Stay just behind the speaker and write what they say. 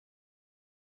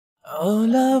Oh,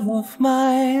 love of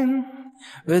mine,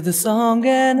 with a song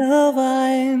and a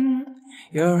vine,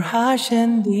 you're harsh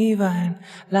and divine,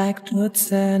 like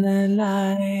truths and a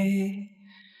lie.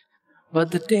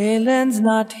 But the tail end's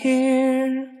not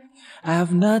here, I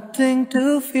have nothing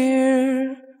to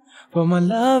fear, for my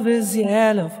love is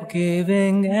yellow,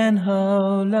 forgiving and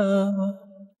hollow.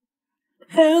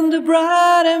 And the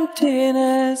bright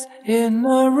emptiness in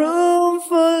a room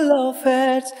full of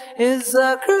heads is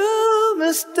a cruel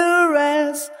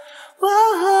mistress. Whoa,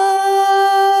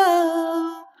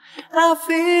 I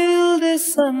feel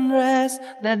this unrest,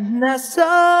 that nest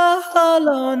of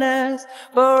hollowness,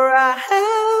 for I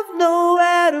have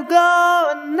nowhere to go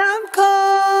and I'm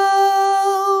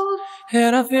cold,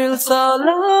 and I feel so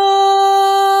lonely,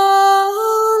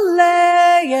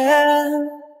 yeah.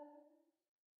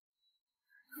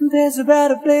 There's a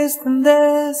better place than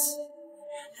this,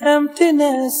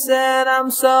 emptiness, and I'm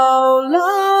so lonely,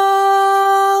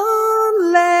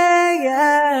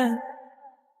 yeah.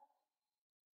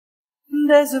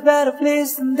 There's a better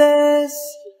place than this,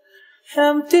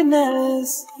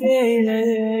 emptiness, yeah,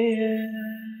 yeah, yeah.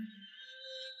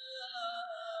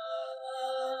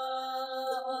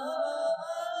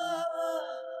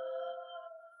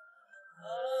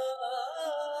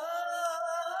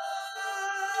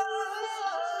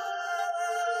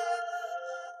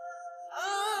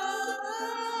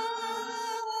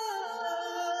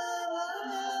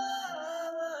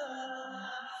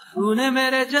 तूने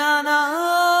मेरे जाना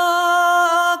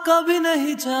कभी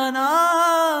नहीं जाना,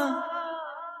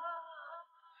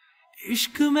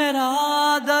 इश्क मेरा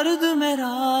दर्द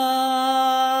मेरा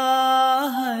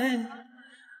है।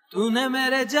 तूने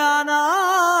मेरे जाना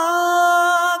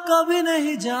कभी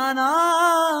नहीं जाना,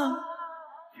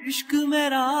 इश्क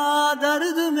मेरा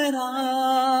दर्द मेरा,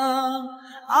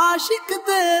 आशिक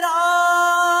तेरा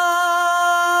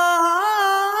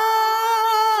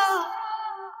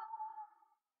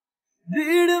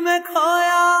भीड़ में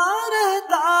खोया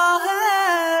रहता है,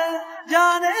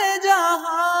 जाने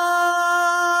जहां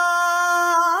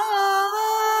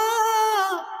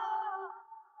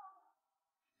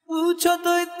पूछो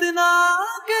तो इतना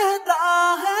कहता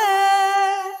है,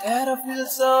 that I feel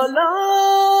so lonely,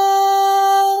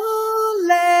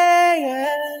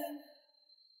 yeah.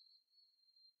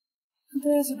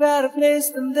 There's a better place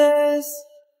than this,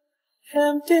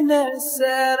 emptiness,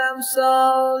 and I'm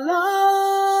so lonely,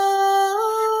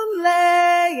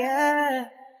 yeah.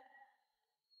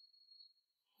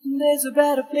 There's a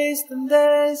better place than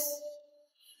this,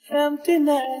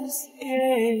 emptiness,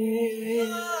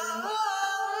 yeah.